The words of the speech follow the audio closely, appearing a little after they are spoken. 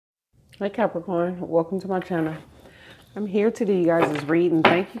Hey Capricorn, welcome to my channel. I'm here to do you guys' reading.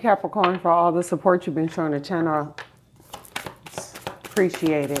 Thank you Capricorn for all the support you've been showing the channel.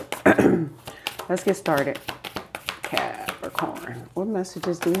 Appreciate it. Let's get started. Capricorn. What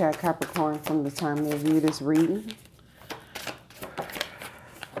messages do you have Capricorn from the time they view this reading?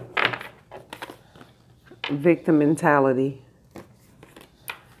 Victim mentality.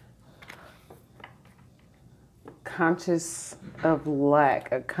 Conscious of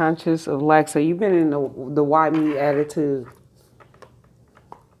lack. Conscious of lack. So you've been in the why me attitude.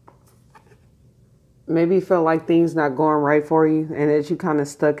 Maybe you feel like things not going right for you, and that you kind of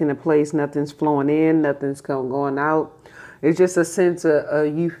stuck in a place. Nothing's flowing in, nothing's going out. It's just a sense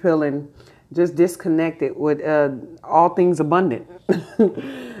of you feeling just disconnected with all things abundant.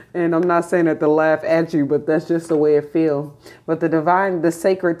 And I'm not saying that to laugh at you, but that's just the way it feels. But the divine, the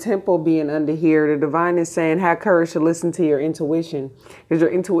sacred temple being under here, the divine is saying, have courage to listen to your intuition. Because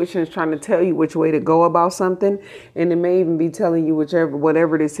your intuition is trying to tell you which way to go about something. And it may even be telling you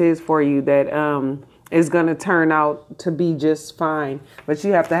whatever this is for you that is going to turn out to be just fine. But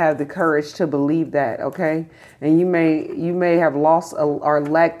you have to have the courage to believe that, okay? And you may have lost or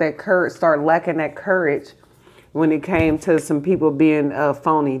lacked that courage, start lacking that courage when it came to some people being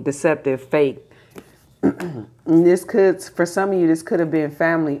phony, deceptive, fake. And this could, for some of you, this could have been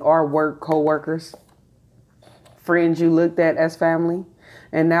family or work co-workers, friends you looked at as family.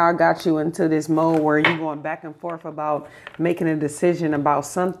 And now I got you into this mode where you're going back and forth about making a decision about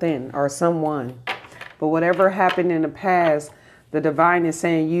something or someone. But whatever happened in the past, the divine is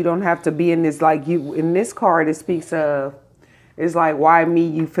saying you don't have to be in this, like you, in this card, it speaks of, it's like, why me?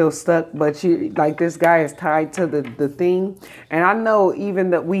 You feel stuck, but you, like, this guy is tied to the thing. And I know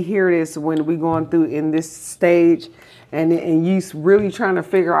even that we hear this when we going through in this stage and you really trying to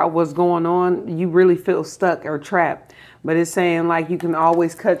figure out what's going on. You really feel stuck or trapped. But it's saying like you can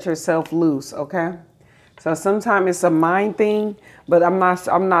always cut yourself loose. OK, so sometimes it's a mind thing, but I'm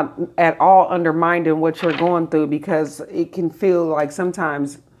not at all undermining what you're going through, because it can feel like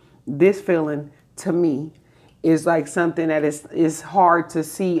sometimes this feeling to me is like something that is hard to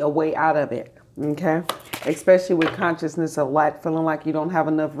see a way out of it. Okay, especially with consciousness of lack, feeling like you don't have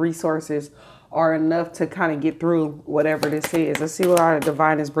enough resources or enough to kind of get through whatever this is. Let's see what our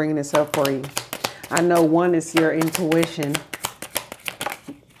divine is bringing this up for you. I know one is your intuition.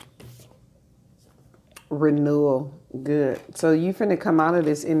 Renewal. Good. So you finna come out of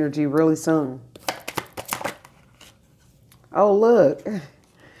this energy really soon. Oh, look.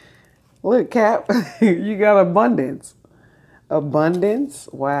 Look, Cap, you got abundance. Abundance?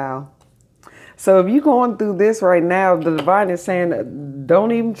 Wow. So if you're going through this right now, the divine is saying,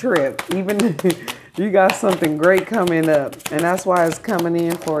 don't even trip. Even you got something great coming up. And that's why it's coming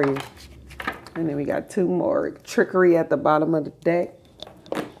in for you. And then we got two more. Trickery at the bottom of the deck.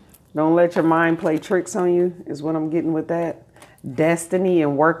 Don't let your mind play tricks on you, is what I'm getting with that. Destiny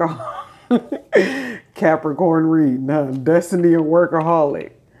and workaholic. Capricorn read. No, destiny and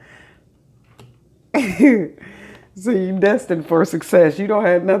workaholic. So you're destined for success. You don't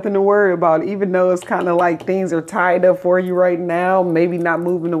have nothing to worry about, even though it's kind of like things are tied up for you right now, maybe not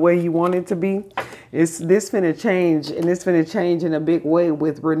moving the way you want it to be. This finna change, and it's finna change in a big way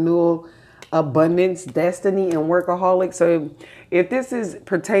with renewal, abundance, destiny, and workaholic. So if this is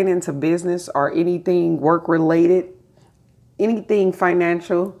pertaining to business or anything work related, anything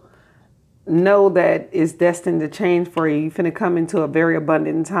financial, know that it's destined to change for you. You're finna come into a very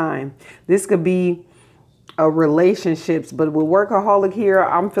abundant time. This could be a relationships, but with workaholic here,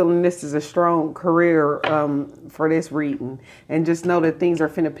 I'm feeling this is a strong career for this reading. And just know that things are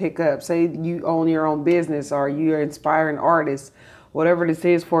finna pick up. Say you own your own business or you're inspiring artists, whatever this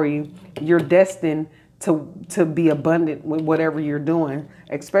is for you, you're destined to be abundant with whatever you're doing,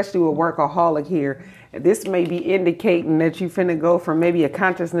 especially with workaholic here. This may be indicating that you finna go from maybe a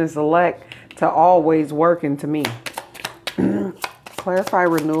consciousness of lack to always working to me. Clarify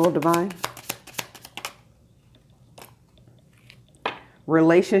renewal, divine.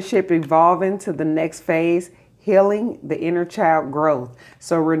 Relationship evolving to the next phase, healing the inner child growth.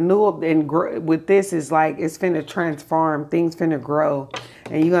 So renewal and with this is like it's finna transform, things finna grow,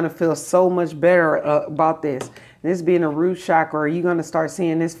 and you're gonna feel so much better about this. This being a root chakra, you're gonna start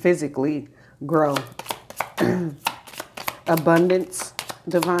seeing this physically grow. Abundance,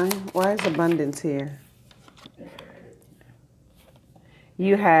 divine. Why is abundance here?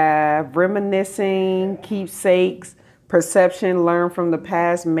 You have reminiscing, keepsakes, perception, learn from the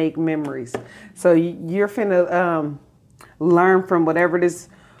past, make memories. So you're finna learn from whatever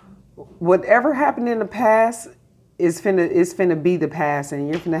happened in the past is finna be the past, and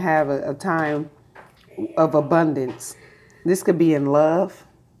you're finna have a time of abundance. This could be in love.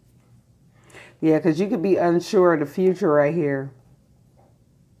 Yeah, because you could be unsure of the future right here.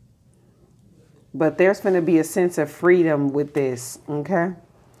 But there's going to be a sense of freedom with this, okay?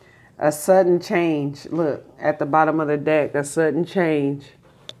 A sudden change. Look, at the bottom of the deck, a sudden change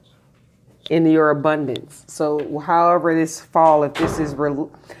in your abundance. So however this fall, if this is,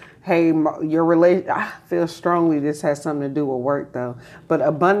 hey, your relation, I feel strongly this has something to do with work though. But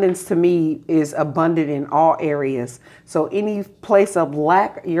abundance to me is abundant in all areas. So any place of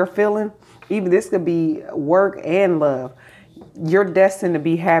lack you're feeling, even this could be work and love. You're destined to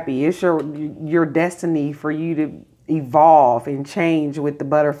be happy. It's your destiny for you to evolve and change with the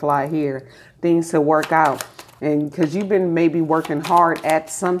butterfly here. Things to work out. And because you've been maybe working hard at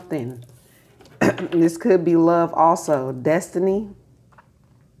something. This could be love also. Destiny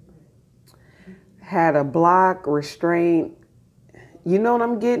had a block, restraint. You know what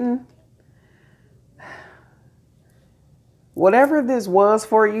I'm getting? Whatever this was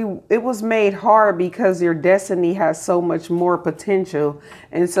for you, it was made hard because your destiny has so much more potential.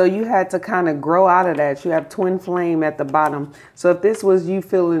 And so you had to kind of grow out of that. You have twin flame at the bottom. So if this was you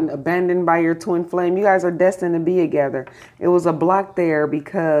feeling abandoned by your twin flame, you guys are destined to be together. It was a block there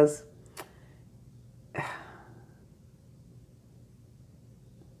because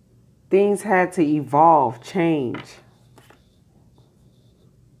things had to evolve, change.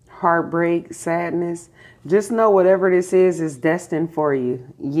 Heartbreak, sadness. Just know whatever this is destined for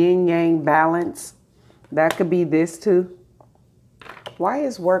you. Yin yang balance. That could be this too. Why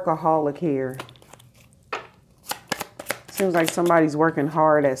is workaholic here? Seems like somebody's working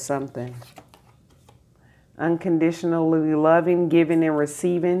hard at something. Unconditionally loving, giving and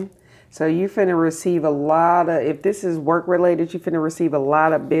receiving. So you're finna receive a lot of, if this is work related, you're finna receive a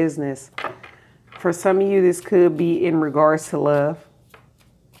lot of business. For some of you, this could be in regards to love.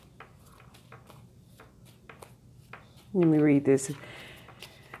 Let me read this.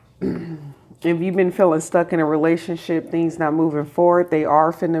 If you've been feeling stuck in a relationship, things not moving forward,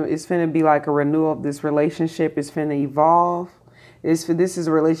 it's finna be like a renewal of this relationship. It's finna evolve. This is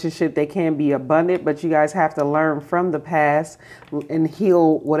a relationship that can be abundant, but you guys have to learn from the past and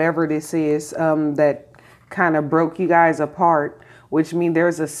heal whatever this is that kind of broke you guys apart, which means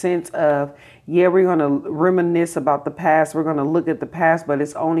there's a sense of, yeah, we're going to reminisce about the past. We're going to look at the past, but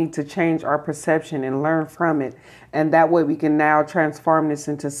it's only to change our perception and learn from it. And that way we can now transform this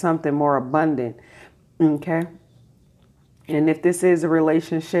into something more abundant. Okay. And if this is a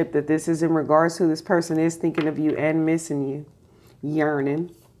relationship that this is in regards to, this person is thinking of you and missing you,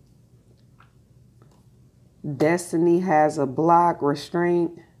 yearning. Destiny has a block,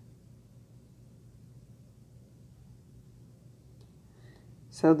 restraint.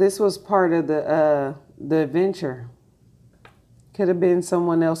 So this was part of the adventure. Could have been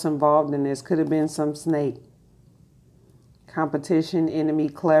someone else involved in this. Could have been some snake. Competition, enemy,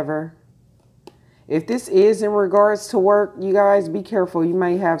 clever. If this is in regards to work, you guys be careful. You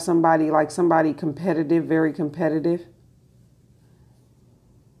might have somebody competitive, very competitive.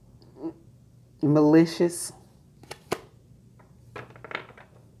 Malicious.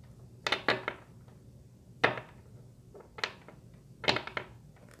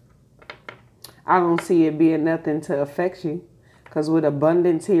 I don't see it being nothing to affect you, because with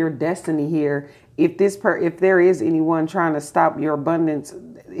abundance here, destiny here, if there is anyone trying to stop your abundance,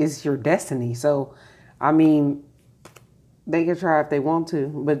 it's your destiny. So, I mean, they can try if they want to,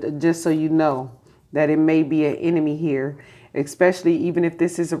 but just so you know that it may be an enemy here, especially even if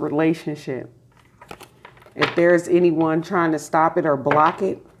this is a relationship. If there's anyone trying to stop it or block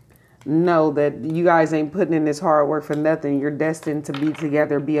it, know that you guys ain't putting in this hard work for nothing. You're destined to be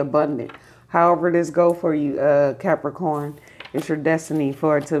together, be abundant. However this go for you, Capricorn, it's your destiny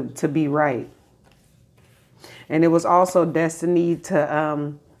for it to be right. And it was also destiny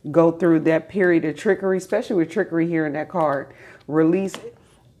to go through that period of trickery, especially with trickery here in that card. Release.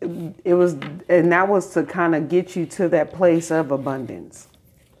 It was, and that was to kind of get you to that place of abundance.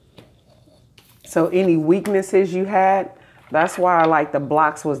 So any weaknesses you had, that's why I like the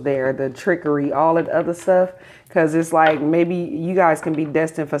blocks was there, the trickery, all that other stuff. Because it's like maybe you guys can be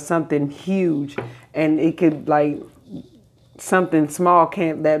destined for something huge, and it could like something small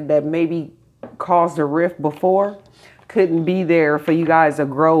that maybe caused a rift before couldn't be there for you guys to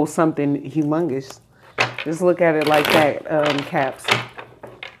grow something humongous. Just look at it like that, Caps.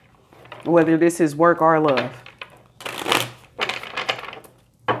 Whether this is work or love.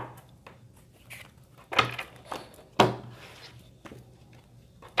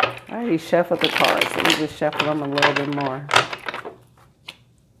 I already shuffled the cards. Let me just shuffle them a little bit more.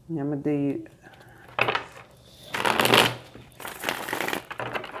 I'm going to do...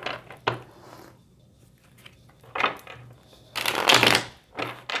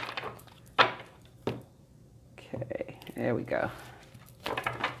 There we go.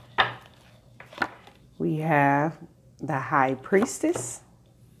 We have the High Priestess,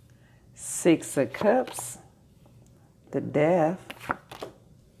 Six of Cups, the Death,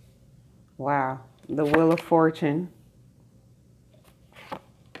 wow, the Wheel of Fortune,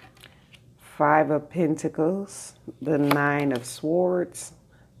 Five of Pentacles, the Nine of Swords,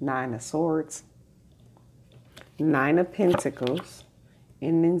 Nine of Swords, Nine of Pentacles,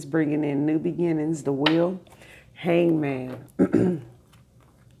 endings bringing in new beginnings, the Wheel, Hangman,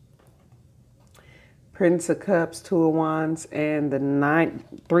 Prince of Cups, Two of Wands, and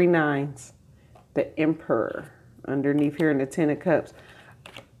the three nines, the Emperor. Underneath here in the Ten of Cups.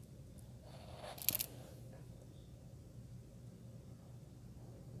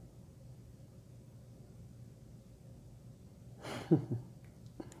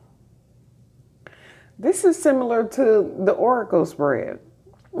 This is similar to the Oracle spread.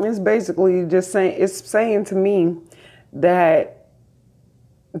 It's basically just saying, it's saying to me that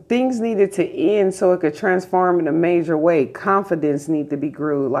things needed to end so it could transform in a major way. Confidence need to be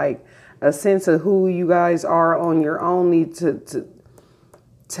grew. Like a sense of who you guys are on your own need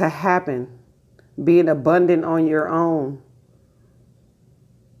to happen. Being abundant on your own.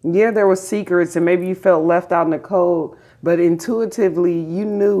 Yeah, there were secrets and maybe you felt left out in the cold, but intuitively you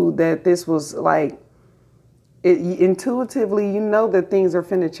knew that this was like, intuitively you know that things are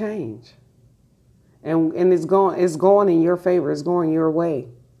finna change. And it's going in your favor. It's going your way.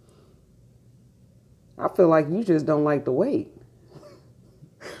 I feel like you just don't like the wait.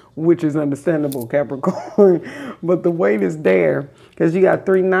 Which is understandable, Capricorn. But the wait is there because you got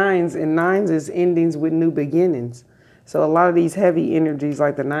three nines, and nines is endings with new beginnings. So a lot of these heavy energies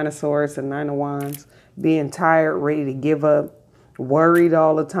like the Nine of Swords, the Nine of Wands, being tired, ready to give up, worried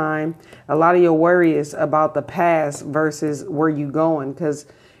all the time. A lot of your worry is about the past versus where you going, because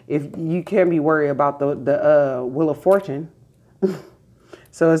if you can be worried about the Wheel of Fortune.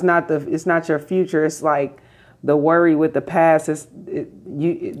 So it's not your future. It's like the worry with the past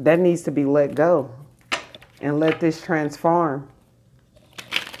that needs to be let go and let this transform.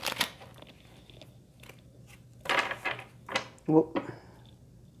 Well,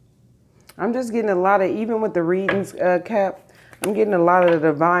 I'm just getting a lot of, even with the readings, Cap, I'm getting a lot of the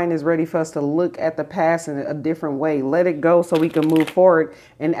divine is ready for us to look at the past in a different way. Let it go so we can move forward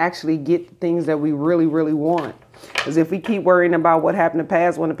and actually get things that we really, really want. Because if we keep worrying about what happened in the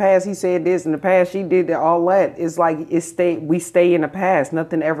past, when the past he said this, in the past she did all that, it's like we stay in the past.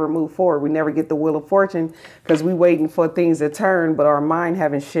 Nothing ever moved forward. We never get the Wheel of Fortune because we waiting for things to turn, but our mind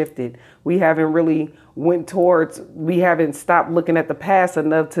haven't shifted. We haven't really we haven't stopped looking at the past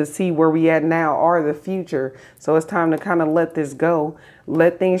enough to see where we at now or the future. So it's time to kind of let this go,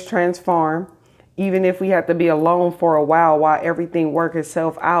 let things transform. Even if we have to be alone for a while everything work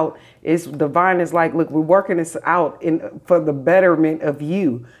itself out, it's divine is like, look, we're working this out for the betterment of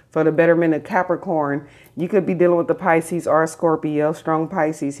you, for the betterment of Capricorn. You could be dealing with the Pisces or Scorpio, strong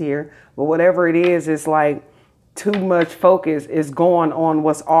Pisces here, but whatever it is, it's like too much focus is going on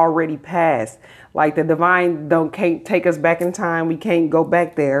what's already past. Like the divine can't take us back in time. We can't go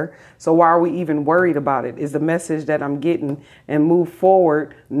back there. So why are we even worried about it? Is the message that I'm getting, and move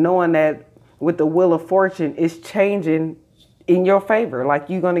forward knowing that with the Wheel of Fortune, it's changing in your favor. Like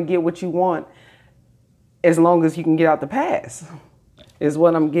you're going to get what you want as long as you can get out the past is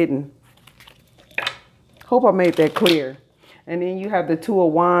what I'm getting. Hope I made that clear. And then you have the Two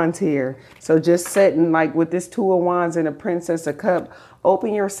of Wands here. So just setting like with this Two of Wands and a Princess of Cups,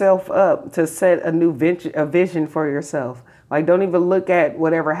 open yourself up to set a new vision for yourself. Like don't even look at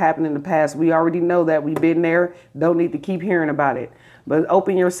whatever happened in the past. We already know that we've been there. Don't need to keep hearing about it. But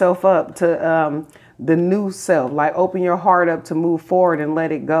open yourself up to the new self. Like open your heart up to move forward and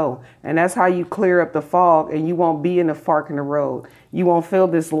let it go. And that's how you clear up the fog, and you won't be in the fork in the road. You won't feel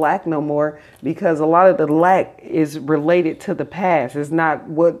this lack no more, because a lot of the lack is related to the past. It's not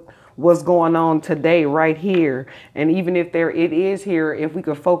what's going on today right here. And even if it is here, if we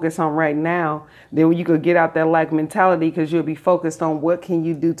could focus on right now, then you could get out that lack mentality, because you'll be focused on what can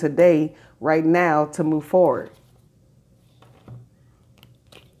you do today right now to move forward.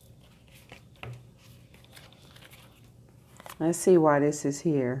 Let's see why this is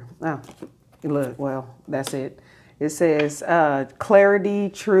here. Oh, look, well, that's it. It says clarity,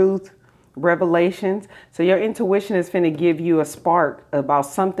 truth, revelations. So your intuition is finna give you a spark about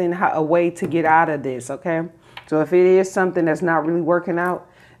something, a way to get out of this, okay? So if it is something that's not really working out,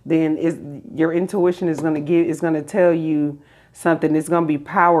 then your intuition is gonna tell you something. It's gonna be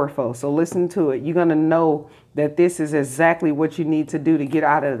powerful. So listen to it. You're gonna know that this is exactly what you need to do to get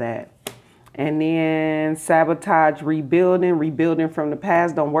out of that. And then sabotage, rebuilding from the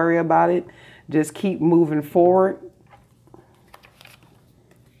past. Don't worry about it. Just keep moving forward.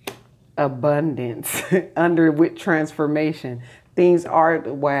 abundance under with transformation. Things are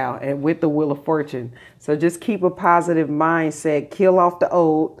wow, and with the Wheel of Fortune. So just keep a positive mindset, kill off the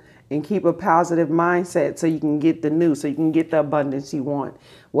old, and keep a positive mindset so you can get the new, so you can get the abundance you want.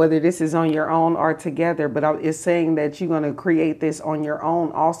 Whether this is on your own or together, but it's saying that you're going to create this on your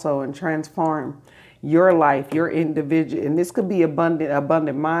own also and transform your life, your individual. And this could be abundant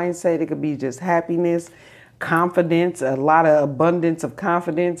mindset. It could be just happiness, confidence, a lot of abundance of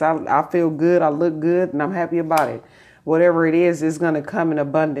confidence. I feel good, I look good, and I'm happy about it. Whatever it is going to come in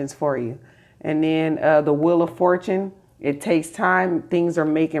abundance for you. And then the Wheel of Fortune, it takes time. Things are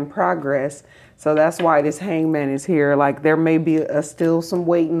making progress. So that's why this Hangman is here. Like there may be still some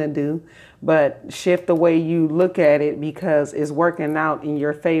waiting to do, but shift the way you look at it because it's working out in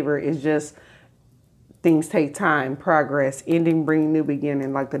your favor. It's just things take time, progress, ending, bring new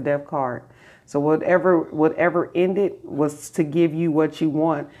beginning, like the Death card. So whatever ended was to give you what you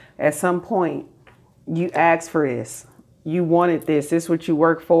want. At some point, you asked for this. You wanted this. This is what you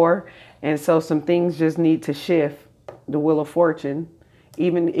work for. And so some things just need to shift. The Wheel of Fortune.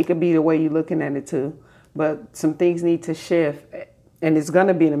 Even it could be the way you're looking at it too. But some things need to shift. And it's going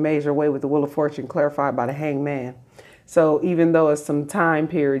to be in a major way with the Wheel of Fortune clarified by the Hangman. So even though it's some time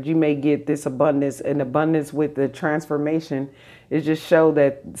period, you may get this abundance. And abundance with the transformation. It just show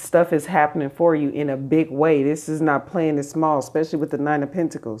that stuff is happening for you in a big way. This is not playing it small, especially with the Nine of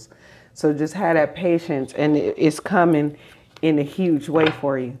Pentacles. So just have that patience, and it's coming in a huge way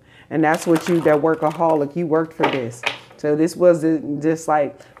for you. And that's what you, that workaholic, you worked for this. So this wasn't just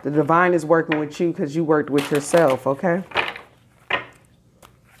like the divine is working with you because you worked with yourself, okay?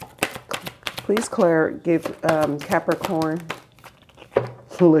 Please, Claire, give Capricorn,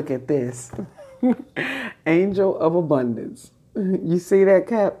 look at this. Angel of Abundance. You see that,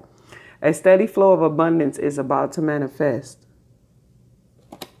 Cap? A steady flow of abundance is about to manifest.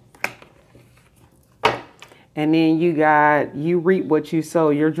 And then you reap what you sow.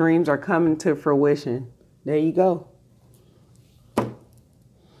 Your dreams are coming to fruition. There you go.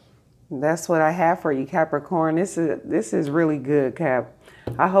 That's what I have for you, Capricorn. This is really good, Cap.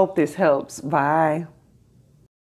 I hope this helps. Bye.